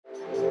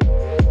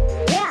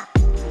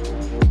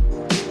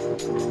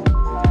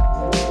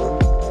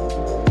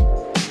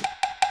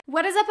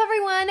up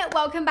everyone?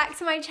 Welcome back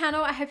to my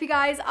channel. I hope you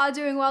guys are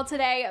doing well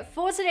today.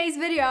 For today's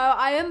video,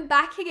 I am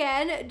back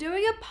again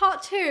doing a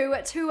part 2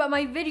 to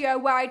my video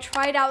where I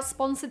tried out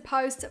sponsored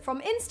posts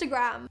from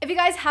Instagram. If you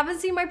guys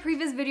haven't seen my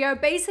previous video,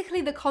 basically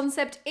the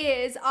concept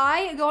is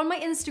I go on my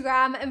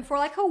Instagram and for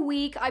like a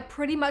week, I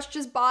pretty much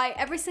just buy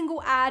every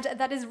single ad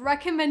that is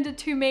recommended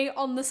to me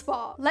on the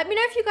spot. Let me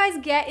know if you guys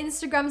get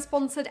Instagram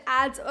sponsored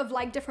ads of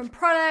like different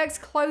products,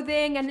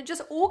 clothing, and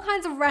just all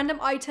kinds of random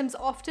items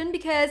often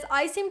because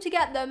I seem to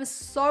get them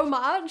so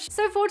much.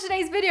 So for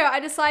today's video,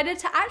 I decided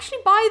to actually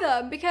buy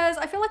them because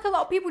I feel like a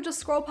lot of people just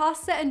scroll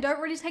past it and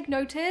don't really take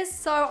notice.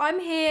 So I'm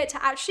here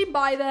to actually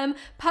buy them,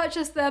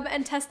 purchase them,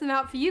 and test them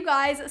out for you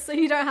guys so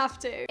you don't have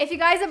to. If you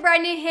guys are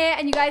brand new here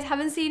and you guys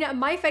haven't seen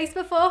my face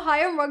before,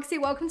 hi, I'm Roxy,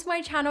 welcome to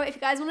my channel. If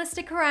you guys want to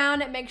stick around,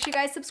 make sure you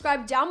guys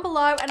subscribe down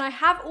below. And I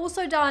have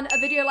also done a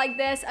video like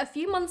this a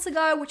few months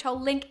ago, which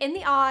I'll link in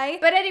the eye.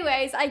 But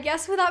anyways, I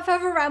guess without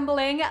further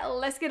rambling,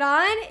 let's get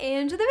on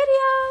into the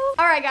video.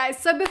 All right, guys,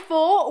 so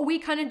before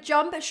we kind of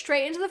jump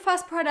straight into the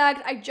first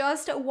product, I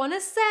just want to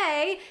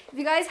say, if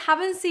you guys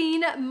haven't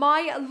seen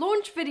my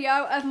launch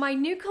video of my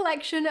new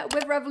collection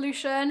with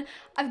Revolution,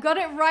 I've got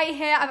it right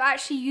here. I've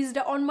actually used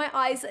it on my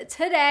eyes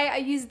today. I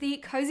used the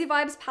Cozy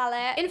Vibes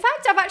palette. In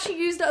fact, I've actually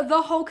used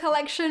the whole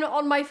collection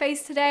on my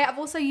face today. I've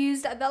also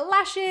used the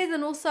lashes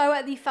and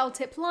also the felt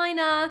tip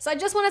liner. So I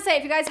just want to say,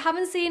 if you guys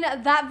haven't seen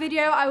that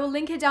video, I will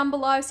link it down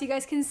below so you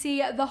guys can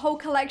see the whole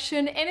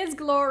collection in its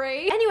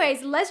glory.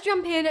 Anyways, let's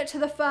jump in to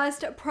the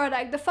first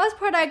product. The first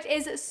product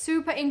is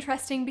super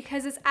interesting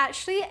because it's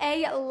actually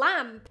a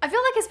lamp. I feel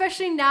like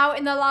especially now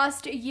in the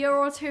last year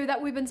or two that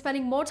we've been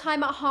spending more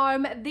time at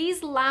home,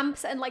 these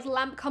lamps and like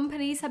lamp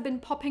companies have been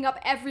popping up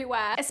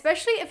everywhere.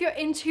 Especially if you're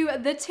into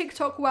the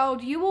TikTok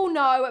world, you will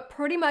know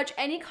pretty much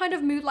any kind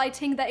of mood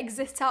lighting that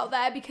exists out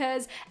there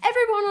because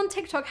everyone on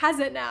TikTok has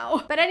it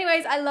now. But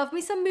anyways, I love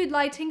me some mood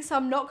lighting, so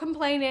I'm not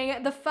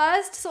complaining. The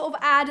first sort of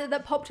ad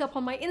that popped up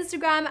on my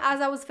Instagram as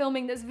I was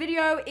filming this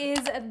video is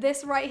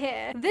this right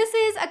here. This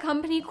is a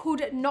company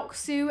called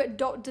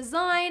Roxxsaurus.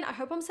 I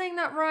hope I'm saying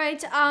that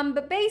right.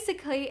 But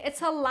basically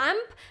it's a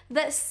lamp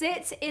that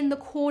sits in the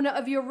corner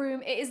of your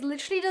room. It is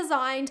literally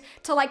designed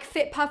to like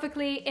fit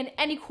perfectly in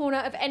any corner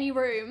of any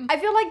room. I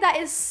feel like that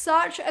is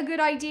such a good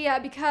idea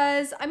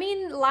because I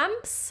mean,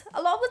 lamps,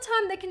 a lot of the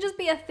time they can just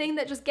be a thing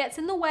that just gets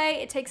in the way,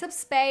 it takes up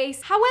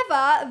space.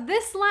 However,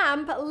 this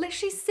lamp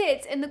literally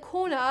sits in the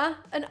corner,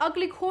 an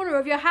ugly corner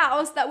of your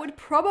house that would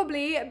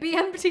probably be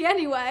empty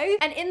anyway.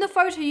 And in the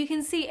photo you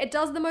can see it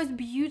does the most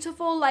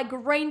beautiful like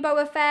rainbow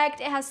effect.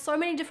 It has so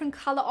many different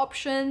color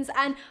options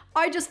and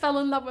I just fell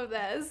in love with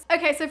this.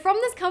 Okay, so from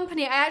this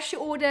company, I actually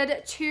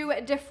ordered 2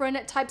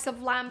 different types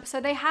of lamp. So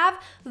they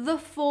have the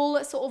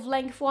full sort of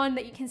length one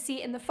that you can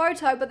see in the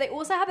photo, but they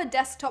also have a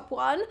desktop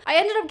one. I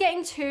ended up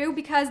getting 2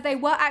 because they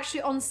were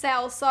actually on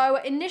sale. So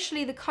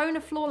initially the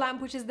Kona floor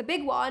lamp, which is the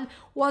big one,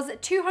 was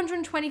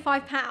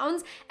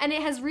 £225 and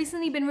it has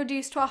recently been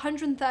reduced to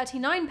 £139.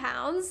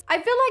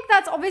 I feel like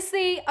that's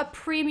obviously a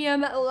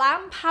premium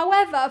lamp.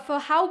 However, for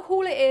how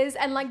cool it is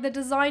and like the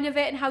design of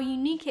it and how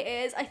unique it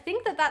is, I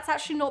think that that's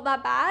actually not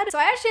that bad. So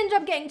I actually ended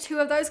up getting 2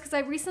 of those because I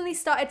recently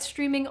started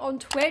streaming on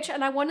Twitch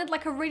and I wanted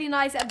like a really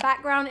nice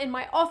background in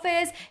my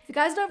office. If you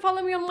guys don't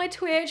follow me on my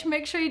Twitch,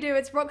 make sure you do.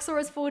 It's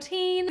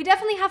Roxxsaurus14. We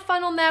definitely have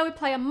fun on there. We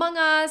play Among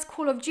Us,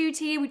 Call of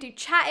Duty, we do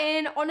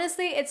chatting.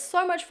 Honestly, it's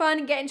so much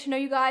fun getting to know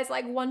you guys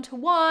like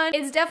one-to-one.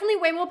 It's definitely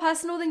way more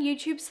personal than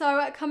YouTube,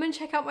 so come and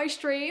check out my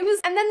streams.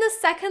 And then the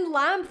second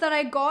lamp that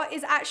I got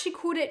is actually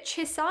called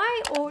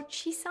Chisai or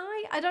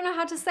Chisai. I don't know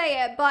how to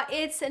say it, but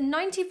it's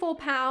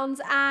 £94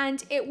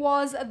 and it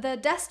was the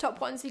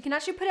desktop one. So you can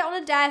actually put it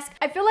on a desk.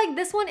 I feel like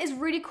this one is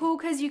really cool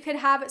because you could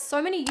have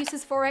so many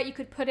uses for it. You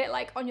could put it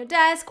like on your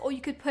desk or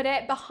you could put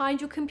it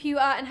behind your computer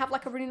and have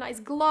like a really nice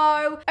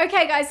glow.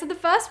 Okay guys, so the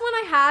first one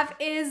I have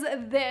is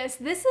this.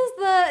 This is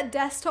the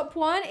desktop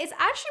one. It's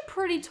actually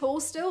pretty tall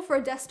still for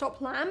a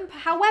desktop lamp.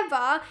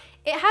 However,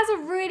 it has a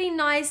really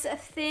nice,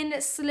 thin,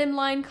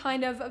 slimline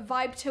kind of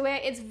vibe to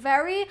it. It's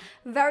very,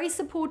 very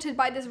supported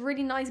by this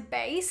really nice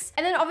base.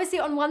 And then obviously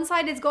on one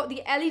side, it's got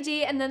the LED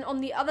and then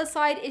on the other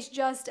side, it's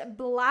just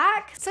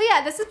black. So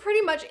yeah, this is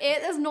pretty much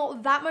it. There's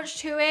not that much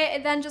to it.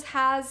 It then just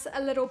has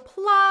a little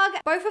plug.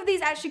 Both of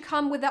these actually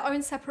come with their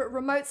own separate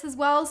remotes as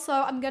well. So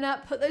I'm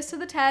gonna put those to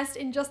the test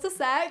in just a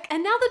sec.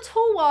 And now the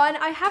tall one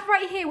I have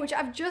right here, which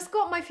I've just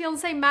got my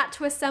fiance Matt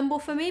to assemble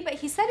for me, but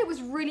he said it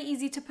was really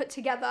easy to put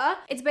together.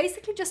 It's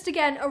basically just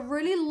again a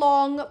really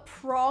long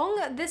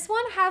prong. This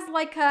one has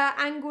like a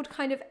angled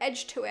kind of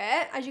edge to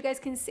it, as you guys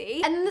can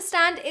see, and then the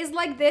stand is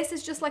like this.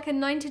 It's just like a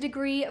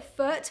 90-degree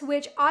foot,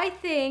 which I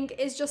think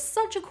is just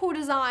such a cool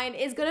design.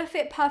 It's gonna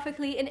fit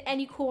perfectly in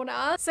any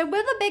corner. So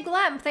with a big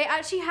lamp, they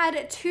actually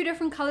had 2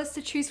 different colors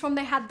to choose from.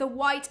 They had the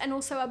white and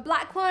also a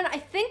black one. I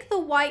think the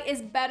white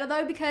is better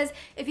though, because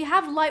if you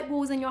have light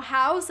walls in your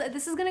house,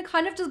 this is gonna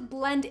kind of just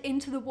blend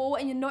into the wall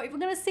and you're not even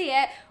gonna see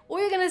it. All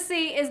you're gonna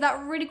see is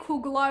that really cool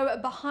glow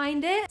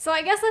behind it. So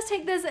I guess let's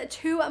take this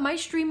to my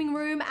streaming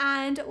room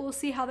and we'll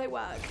see how they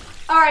work.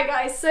 Alright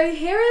guys, so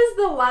here is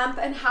the lamp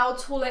and how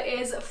tall it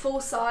is full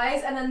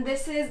size, and then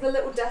this is the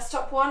little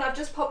desktop one. I've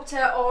just popped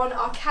it on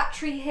our cat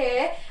tree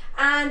here.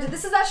 And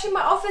this is actually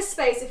my office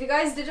space. If you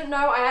guys didn't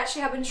know, I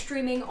actually have been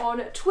streaming on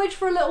Twitch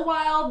for a little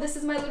while. This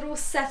is my little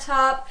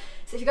setup.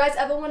 So if you guys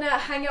ever want to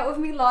hang out with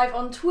me live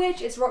on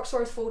Twitch, it's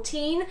Roxxsaurus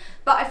 14.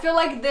 But I feel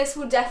like this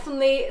will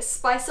definitely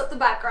spice up the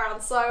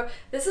background. So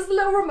this is the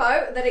little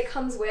remote that it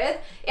comes with.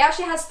 It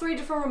actually has 3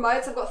 different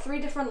remotes. I've got 3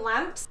 different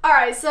lamps.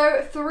 Alright,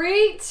 so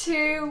 3,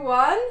 2,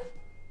 1.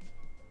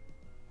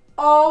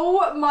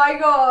 Oh my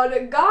god.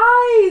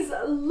 Guys,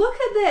 look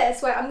at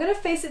this. Wait, I'm going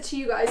to face it to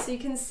you guys so you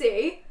can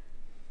see.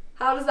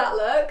 How does that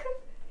look?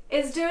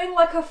 It's doing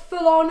like a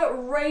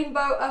full-on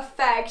rainbow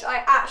effect.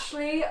 I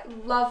actually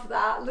love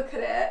that. Look at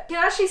it. You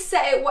can actually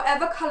set it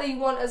whatever color you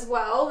want as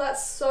well.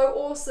 That's so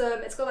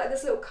awesome. It's got like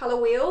this little color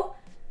wheel.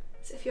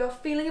 So if you're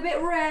feeling a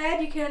bit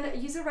red, you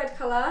can use a red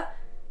color.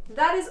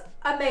 That is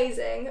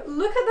amazing.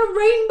 Look at the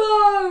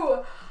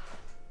rainbow.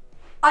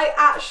 I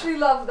actually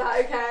love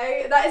that,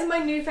 okay? That is my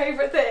new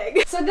favorite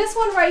thing. So this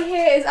one right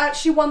here is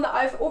actually one that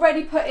I've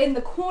already put in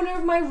the corner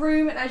of my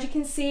room, and as you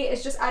can see,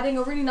 it's just adding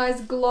a really nice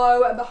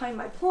glow behind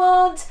my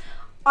plant.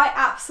 I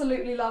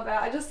absolutely love it.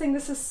 I just think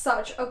this is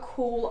such a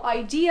cool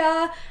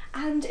idea,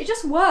 and it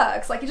just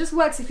works. Like, it just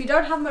works. If you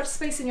don't have much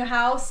space in your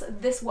house,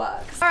 this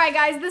works. All right,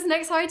 guys, this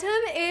next item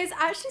is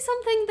actually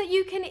something that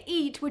you can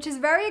eat, which is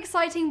very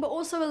exciting, but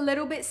also a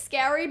little bit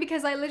scary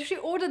because I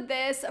literally ordered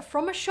this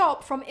from a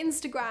shop from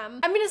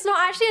Instagram. I mean, it's not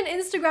actually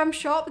an Instagram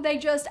shop. They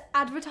just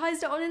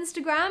advertised it on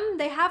Instagram.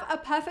 They have a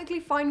perfectly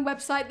fine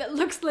website that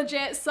looks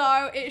legit,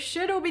 so it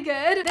should all be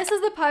good. This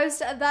is the post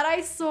that I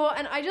saw,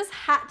 and I just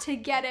had to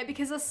get it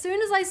because as soon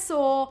as I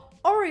saw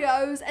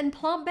Oreos and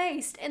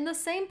plant-based in the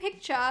same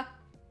picture,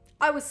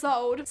 I was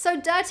sold. So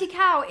Dirty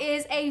Cow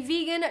is a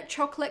vegan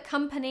chocolate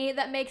company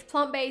that makes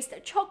plant-based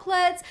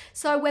chocolates.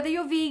 So whether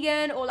you're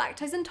vegan or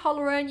lactose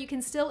intolerant, you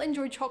can still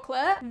enjoy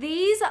chocolate.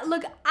 These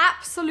look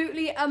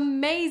absolutely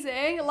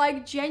amazing.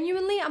 Like,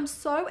 genuinely, I'm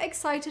so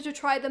excited to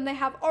try them. They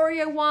have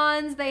Oreo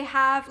ones, they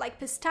have like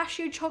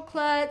pistachio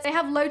chocolates, they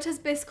have Lotus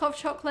Biscoff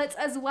chocolates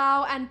as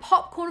well, and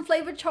popcorn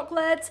flavored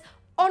chocolates.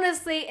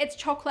 Honestly, it's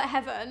chocolate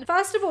heaven.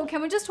 First of all,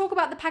 can we just talk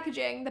about the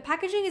packaging? The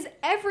packaging is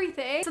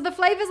everything. So the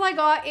flavors I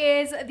got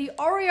is the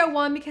Oreo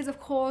one because of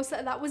course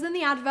that was in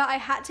the advert, I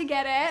had to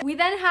get it. We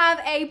then have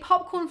a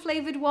popcorn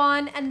flavored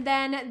one and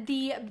then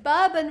the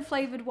bourbon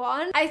flavored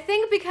one. I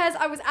think because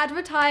I was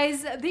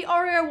advertised the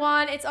Oreo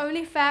one, it's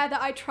only fair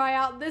that I try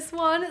out this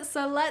one.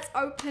 So let's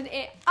open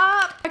it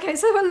up. Okay,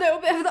 so a little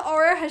bit of the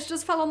Oreo has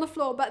just fell on the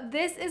floor, but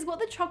this is what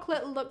the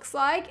chocolate looks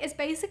like. It's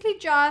basically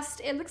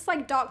just, it looks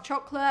like dark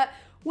chocolate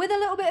with a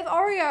little bit of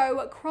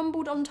Oreo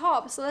crumbled on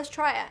top. So let's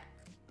try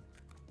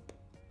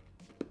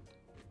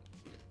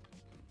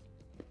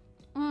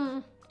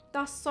it.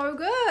 That's so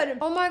good.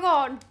 Oh my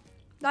god.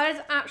 That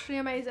is actually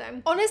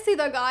amazing. Honestly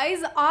though,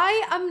 guys,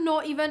 I am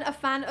not even a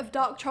fan of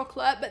dark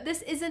chocolate, but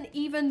this isn't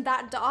even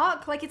that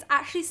dark. Like, it's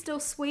actually still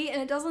sweet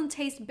and it doesn't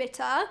taste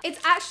bitter. It's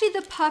actually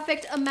the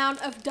perfect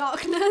amount of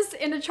darkness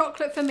in a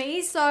chocolate for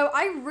me, so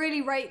I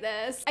really rate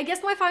this. I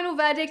guess my final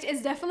verdict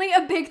is definitely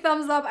a big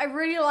thumbs up. I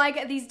really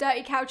like these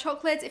Dirty Cow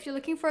chocolates. If you're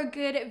looking for a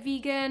good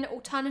vegan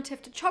alternative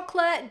to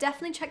chocolate,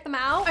 definitely check them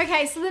out.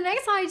 Okay, so the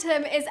next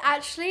item is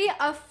actually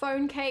a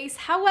phone case.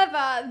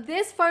 However,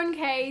 this phone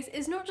case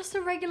is not just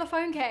a regular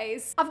phone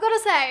case. I've got to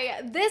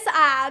say,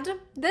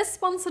 this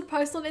sponsored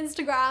post on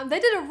Instagram, they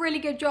did a really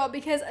good job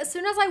because as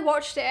soon as I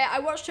watched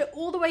it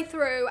all the way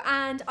through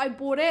and I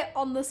bought it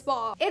on the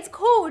spot. It's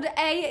called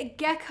a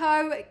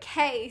gecko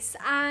case,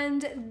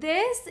 and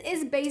this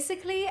is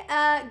basically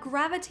a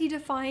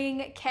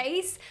gravity-defying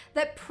case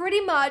that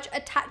pretty much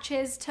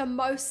attaches to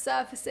most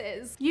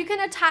surfaces. You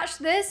can attach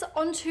this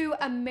onto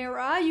a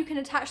mirror, you can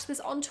attach this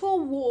onto a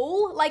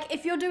wall. Like,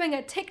 if you're doing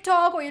a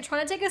TikTok or you're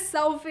trying to take a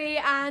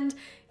selfie and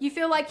you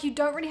feel like you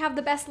don't really have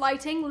the best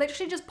lighting,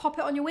 literally just pop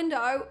it on your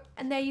window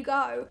and there you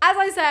go. As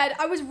I said,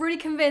 I was really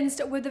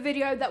convinced with the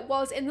video that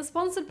was in the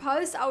sponsored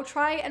post. I'll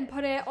try and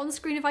put it on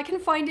screen if I can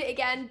find it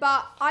again,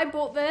 but I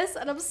bought this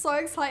and I'm so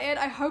excited.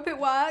 I hope it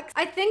works.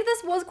 I think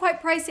this was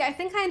quite pricey. I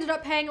think I ended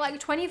up paying like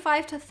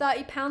 25 to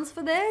 30 pounds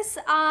for this.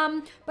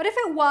 But if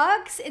it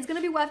works, it's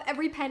gonna be worth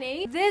every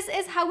penny. This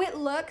is how it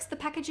looks. The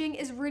packaging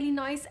is really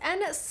nice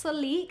and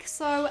sleek.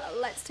 So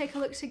let's take a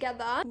look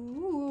together.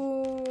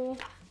 Ooh.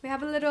 We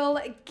have a little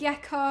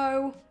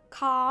gecko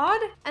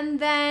card, and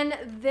then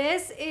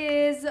this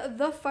is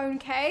the phone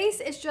case.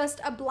 It's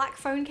just a black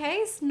phone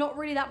case, not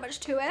really that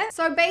much to it.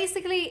 So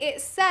basically it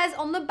says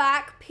on the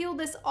back, peel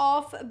this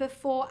off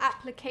before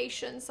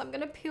application. So I'm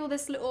gonna peel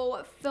this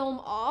little film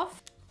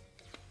off.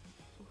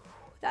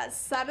 That's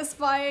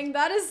satisfying.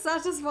 That is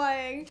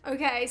satisfying.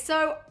 Okay,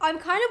 so I'm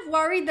kind of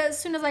worried that as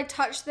soon as I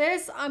touch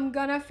this, I'm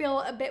gonna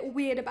feel a bit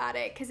weird about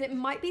it because it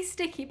might be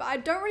sticky, but I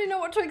don't really know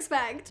what to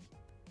expect.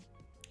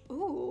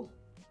 Ooh.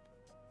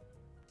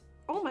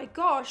 Oh my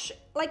gosh.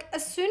 Like,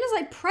 as soon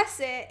as I press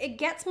it, it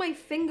gets my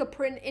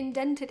fingerprint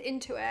indented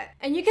into it.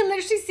 And you can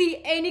literally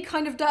see any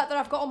kind of dirt that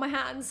I've got on my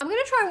hands. I'm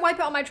gonna try and wipe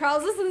it on my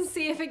trousers and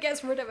see if it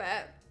gets rid of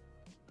it.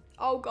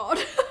 Oh God.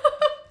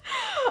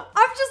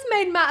 I've just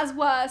made matters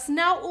worse.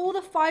 Now all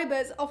the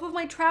fibers off of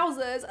my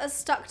trousers are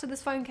stuck to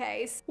this phone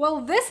case.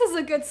 Well, this is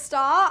a good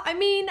start. I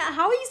mean,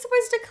 how are you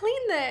supposed to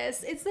clean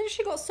this? It's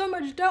literally got so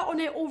much dirt on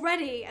it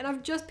already and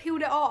I've just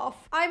peeled it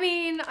off. I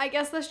mean, I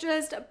guess let's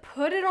just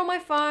put it on my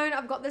phone.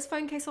 I've got this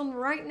phone case on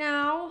right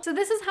now. So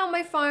this is how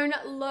my phone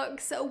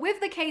looks with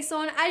the case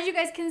on. As you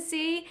guys can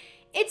see,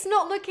 it's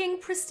not looking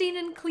pristine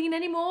and clean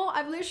anymore.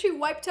 I've literally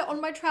wiped it on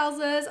my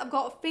trousers. I've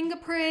got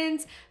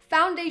fingerprints,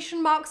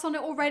 foundation marks on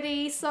it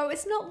already, so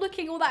it's not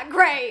looking all that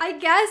great. I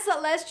guess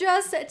let's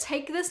just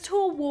take this to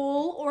a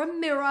wall or a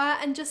mirror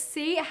and just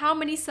see how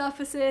many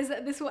surfaces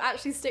this will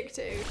actually stick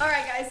to. All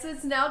right guys, so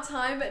it's now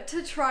time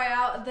to try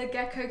out the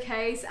gecko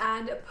case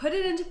and put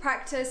it into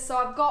practice. So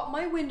I've got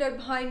my window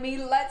behind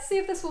me. Let's see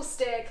if this will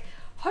stick.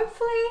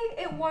 Hopefully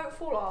it won't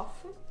fall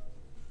off.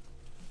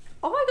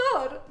 Oh my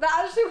God,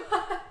 that actually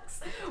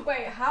works.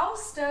 Wait, how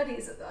sturdy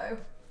is it though?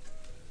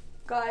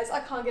 Guys,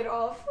 I can't get it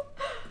off.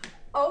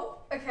 Oh,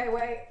 okay,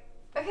 wait.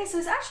 Okay, so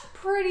it's actually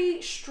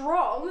pretty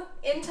strong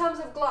in terms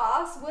of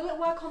glass. Will it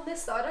work on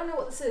this though? I don't know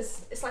what this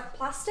is. It's like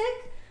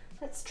plastic?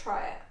 Let's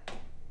try it.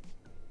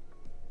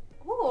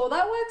 Oh,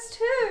 that works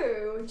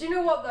too. Do you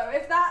know what though?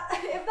 If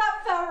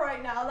that fell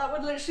right now, that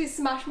would literally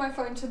smash my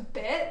phone to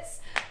bits.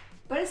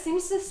 But it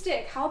seems to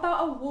stick. How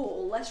about a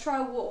wall? Let's try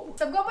a wall.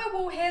 So I've got my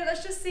wall here.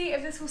 Let's just see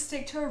if this will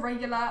stick to a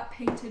regular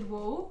painted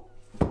wall.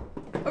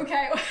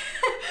 Okay,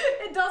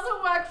 it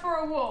doesn't work for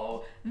a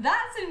wall.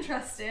 That's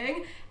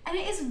interesting. And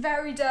it is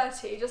very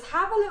dirty. Just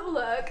have a little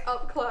look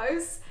up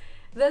close.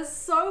 There's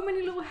so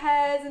many little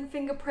hairs and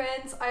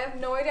fingerprints. I have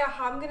no idea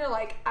how I'm gonna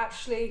like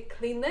actually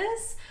clean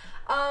this.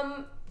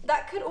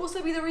 That could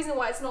also be the reason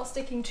why it's not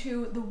sticking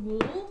to the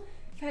wall.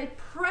 If I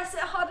press it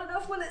hard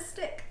enough, will it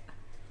stick?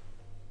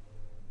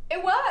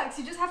 It works,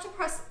 you just have to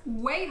press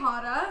way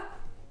harder.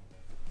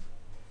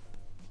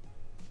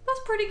 That's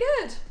pretty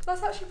good.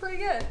 That's actually pretty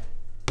good.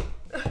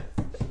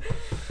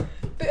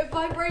 Bit of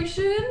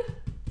vibration.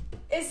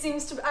 It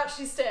seems to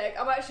actually stick.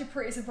 I'm actually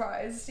pretty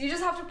surprised. You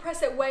just have to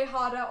press it way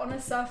harder on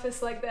a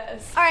surface like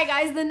this. All right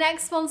guys, the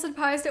next sponsored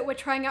post that we're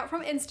trying out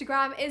from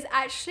Instagram is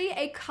actually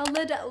a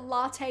colored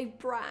latte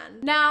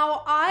brand.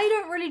 Now, I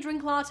don't really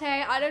drink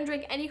latte. I don't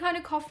drink any kind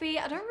of coffee.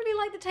 I don't really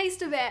like the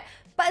taste of it.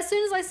 But as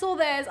soon as I saw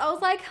this, I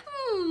was like,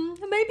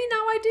 maybe now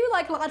I do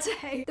like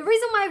latte. The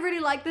reason why I really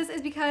like this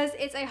is because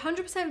it's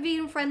 100%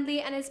 vegan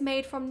friendly and it's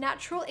made from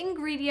natural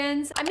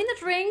ingredients. I mean, the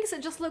drinks,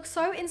 it just looks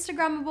so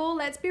Instagrammable,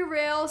 let's be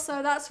real.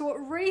 So that's what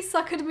really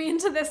suckered me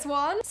into this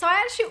one. So I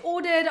actually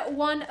ordered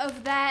one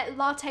of their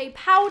latte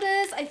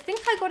powders. I think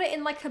I got it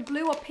in like a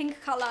blue or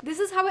pink color. This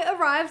is how it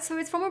arrived. So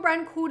it's from a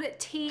brand called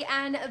Tea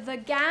and the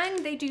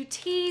Gang. They do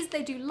teas,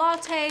 they do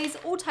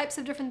lattes, all types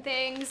of different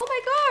things. Oh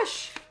my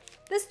gosh.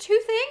 There's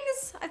two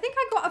things? I think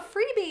I got a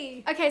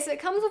freebie. Okay, so it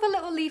comes with a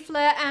little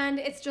leaflet and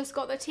it's just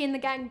got the Tea and the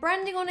Gang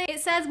branding on it. It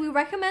says, we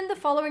recommend the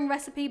following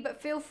recipe,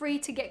 but feel free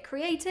to get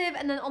creative.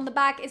 And then on the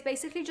back, it's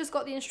basically just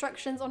got the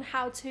instructions on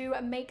how to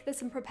make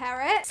this and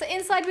prepare it. So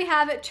inside we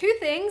have two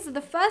things.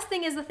 The first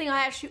thing is the thing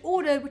I actually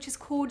ordered, which is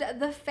called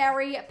the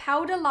Fairy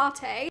Powder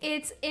Latte.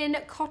 It's in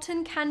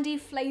cotton candy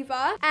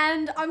flavor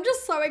and I'm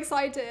just so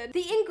excited.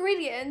 The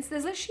ingredients,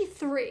 there's actually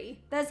three.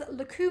 There's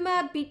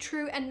lucuma,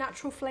 beetroot, and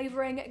natural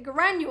flavoring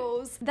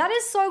granules. That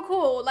is so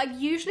cool. Like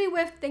usually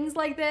with things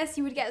like this,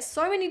 you would get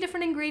so many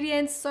different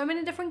ingredients, so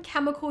many different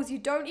chemicals, you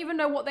don't even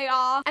know what they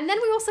are. And then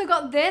we also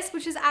got this,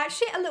 which is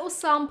actually a little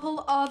sample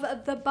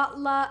of the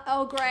Butler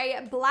Earl Grey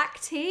black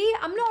tea.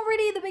 I'm not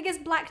really the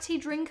biggest black tea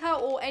drinker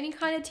or any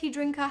kind of tea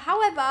drinker.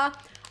 However,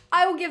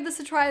 I will give this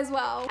a try as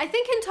well. I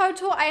think in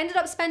total, I ended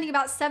up spending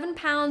about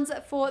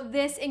 £7 for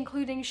this,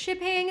 including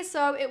shipping,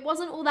 so it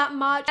wasn't all that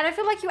much. And I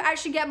feel like you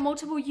actually get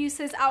multiple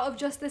uses out of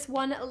just this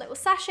one little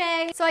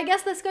sachet. So I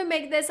guess let's go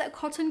make this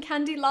cotton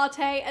candy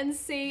latte and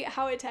see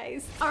how it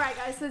tastes. All right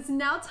guys, so it's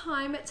now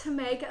time to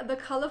make the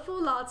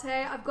colorful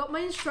latte. I've got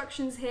my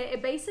instructions here.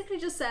 It basically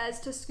just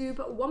says to scoop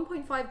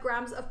 1.5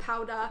 grams of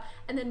powder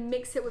and then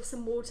mix it with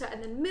some water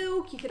and then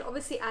milk. You could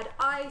obviously add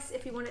ice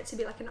if you want it to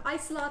be like an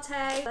iced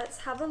latte. Let's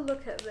have a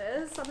look at this.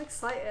 I'm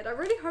excited. I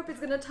really hope it's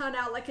gonna turn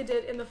out like it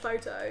did in the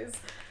photos.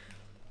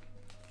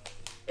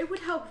 It would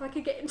help if I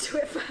could get into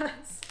it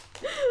first.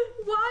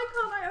 Why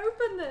can't I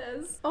open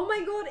this? Oh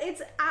my god,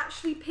 it's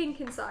actually pink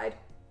inside.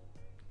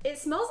 It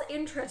smells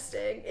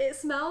interesting. It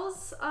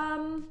smells, I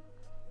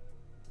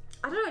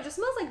don't know, it just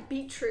smells like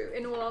beetroot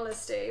in all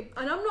honesty.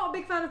 And I'm not a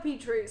big fan of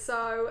beetroot,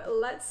 so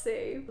let's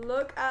see.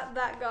 Look at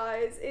that,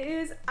 guys. It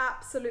is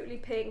absolutely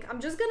pink. I'm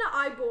just gonna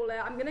eyeball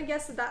it. I'm gonna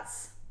guess that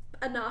that's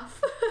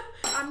enough.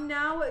 I'm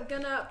now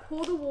gonna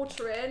pour the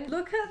water in.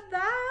 Look at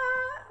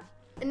that.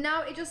 And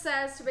now it just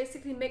says to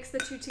basically mix the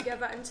two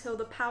together until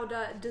the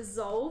powder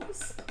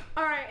dissolves.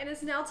 All right, and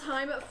it's now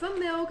time for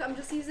milk. I'm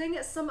just using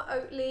some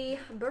Oatly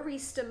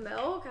barista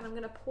milk and I'm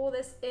gonna pour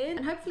this in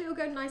and hopefully it'll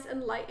go nice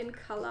and light in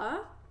color.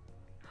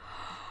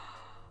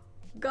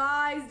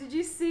 Guys, did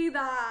you see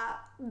that?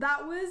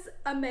 That was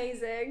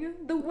amazing.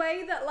 The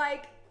way that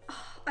like,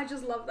 I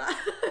just love that.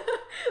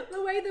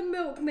 The way the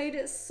milk made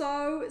it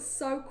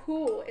so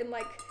cool in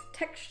like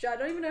texture. I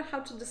don't even know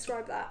how to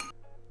describe that.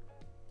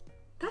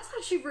 That's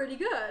actually really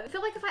good. I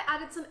feel like if I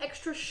added some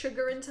extra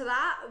sugar into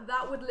that,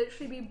 that would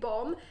literally be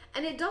bomb.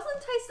 And it doesn't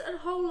taste a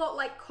whole lot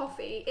like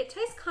coffee. It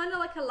tastes kind of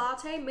like a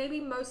latte, maybe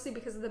mostly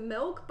because of the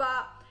milk,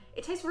 but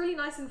it tastes really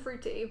nice and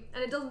fruity,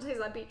 and it doesn't taste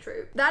like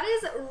beetroot. That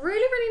is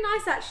really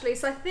nice actually,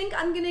 so I think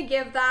I'm gonna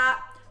give that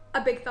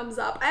a big thumbs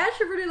up. I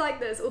actually really like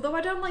this, although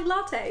I don't like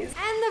lattes. And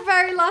the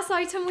very last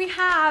item we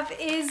have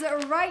is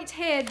right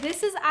here.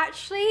 This is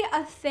actually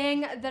a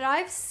thing that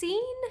I've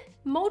seen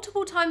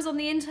multiple times on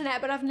the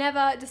internet, but I've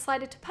never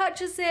decided to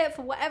purchase it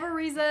for whatever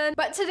reason.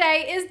 But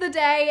today is the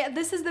day.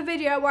 This is the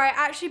video where I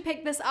actually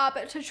picked this up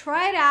to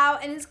try it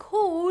out, and it's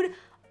called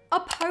a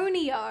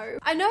ponyo.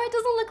 I know it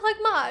doesn't look like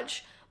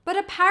much, but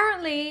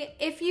apparently,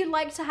 if you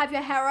like to have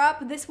your hair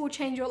up, this will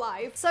change your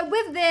life. So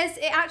with this,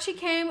 it actually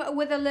came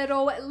with a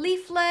little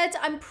leaflet.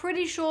 I'm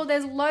pretty sure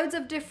there's loads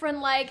of different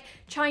like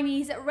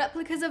Chinese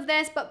replicas of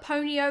this, but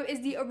ponyo is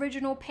the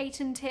original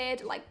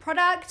patented like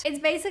product. It's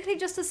basically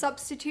just a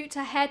substitute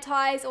to hair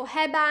ties or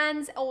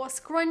hairbands or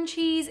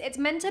scrunchies. It's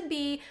meant to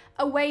be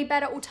a way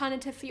better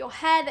alternative for your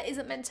hair that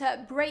isn't meant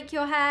to break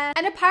your hair.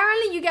 And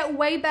apparently you get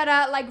way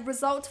better like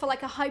results for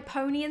like a high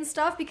pony and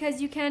stuff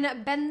because you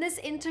can bend this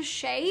into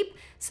shape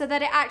so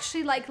that it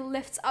actually like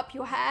lifts up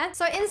your hair.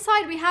 So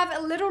inside we have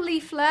a little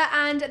leaflet,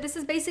 and this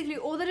is basically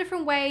all the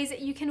different ways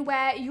you can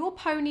wear your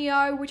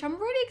ponyo, which I'm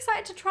really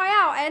excited to try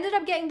out. I ended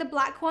up getting the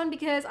black one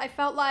because I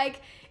felt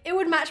like it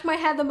would match my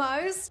hair the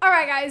most. All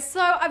right guys,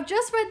 so I've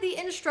just read the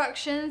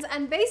instructions,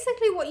 and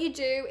basically what you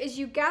do is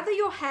you gather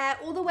your hair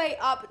all the way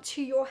up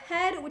to your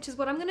head, which is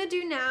what I'm gonna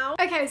do now.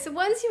 Okay, so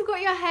once you've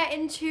got your hair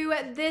into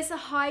this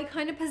high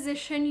kind of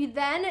position, you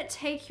then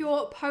take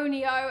your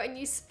ponyo and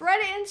you spread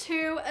it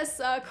into a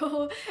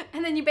circle,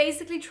 and then you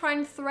basically try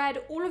and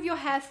thread all of your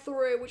hair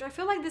through, which I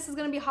feel like this is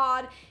gonna be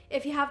hard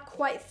if you have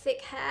quite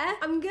thick hair.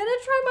 I'm gonna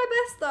try my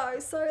best though,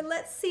 so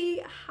let's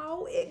see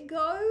how it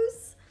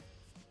goes.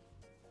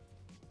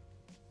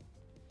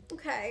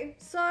 Okay,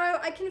 so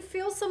I can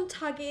feel some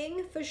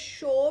tugging for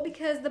sure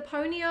because the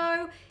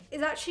ponyo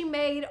is actually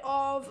made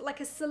of like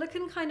a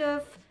silicone kind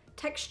of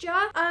texture.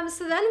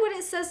 So then what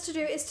it says to do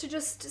is to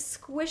just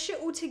squish it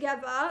all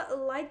together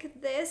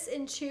like this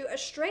into a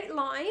straight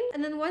line.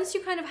 And then once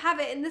you kind of have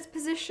it in this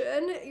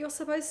position, you're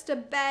supposed to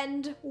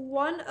bend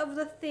one of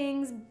the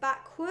things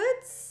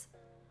backwards.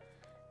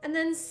 And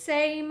then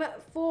same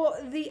for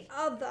the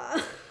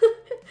other.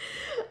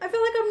 I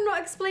feel like I'm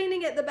not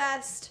explaining it the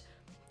best,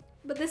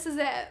 but this is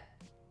it.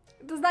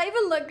 Does that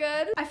even look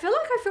good? I feel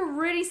like I feel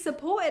really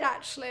supported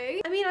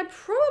actually. I mean, I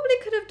probably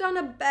could have done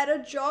a better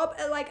job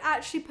at like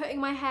actually putting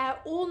my hair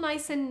all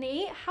nice and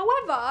neat.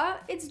 However,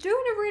 it's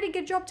doing a really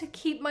good job to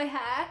keep my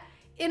hair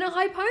in a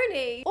high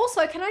pony.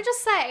 Also, can I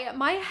just say,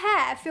 my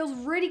hair feels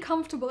really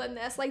comfortable in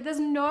this. Like there's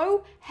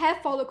no hair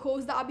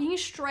follicles that are being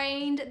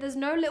strained. There's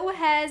no little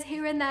hairs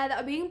here and there that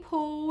are being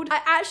pulled.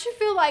 I actually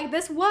feel like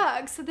this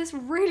works. So this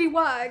really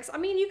works. I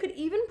mean, you could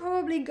even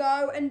probably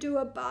go and do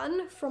a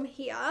bun from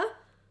here.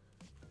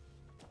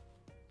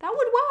 That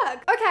would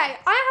work. Okay,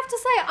 I have to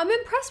say, I'm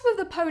impressed with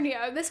the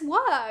ponyo. This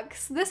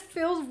works. This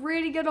feels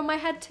really good on my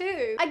head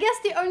too. I guess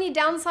the only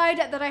downside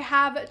that I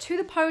have to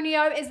the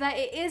ponyo is that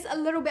it is a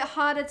little bit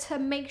harder to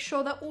make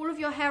sure that all of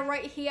your hair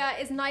right here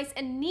is nice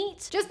and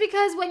neat. Just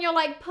because when you're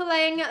like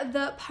pulling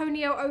the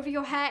ponyo over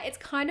your hair, it's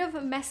kind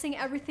of messing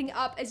everything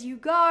up as you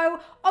go.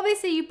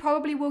 Obviously, you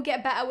probably will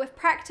get better with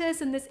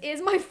practice, and this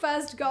is my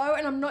first go,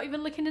 and I'm not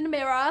even looking in the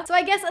mirror. So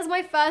I guess as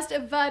my first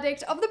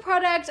verdict of the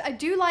product, I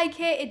do like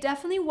it. It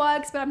definitely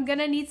works, but I'm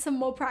gonna need some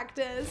more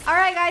practice. All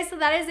right guys, so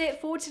that is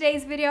it for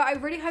today's video. I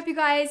really hope you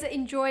guys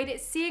enjoyed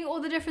seeing all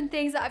the different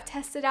things that I've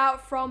tested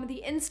out from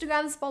the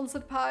Instagram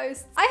sponsored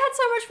posts. I had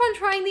so much fun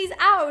trying these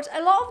out.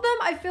 A lot of them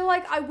I feel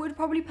like I would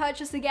probably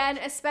purchase again,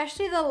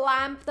 especially the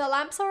lamp. The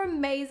lamps are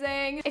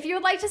amazing. If you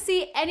would like to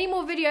see any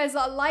more videos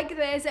like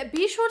this,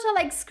 be sure to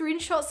like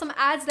screenshot some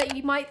ads that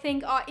you might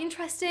think are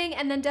interesting,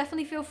 and then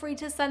definitely feel free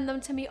to send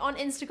them to me on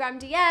Instagram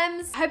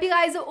DMs. I hope you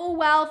guys are all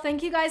well.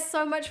 Thank you guys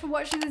so much for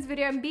watching this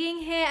video and being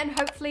here, and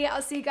hopefully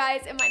I'll see you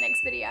guys in my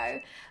next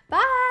video.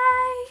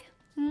 Bye!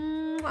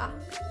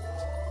 Mwah.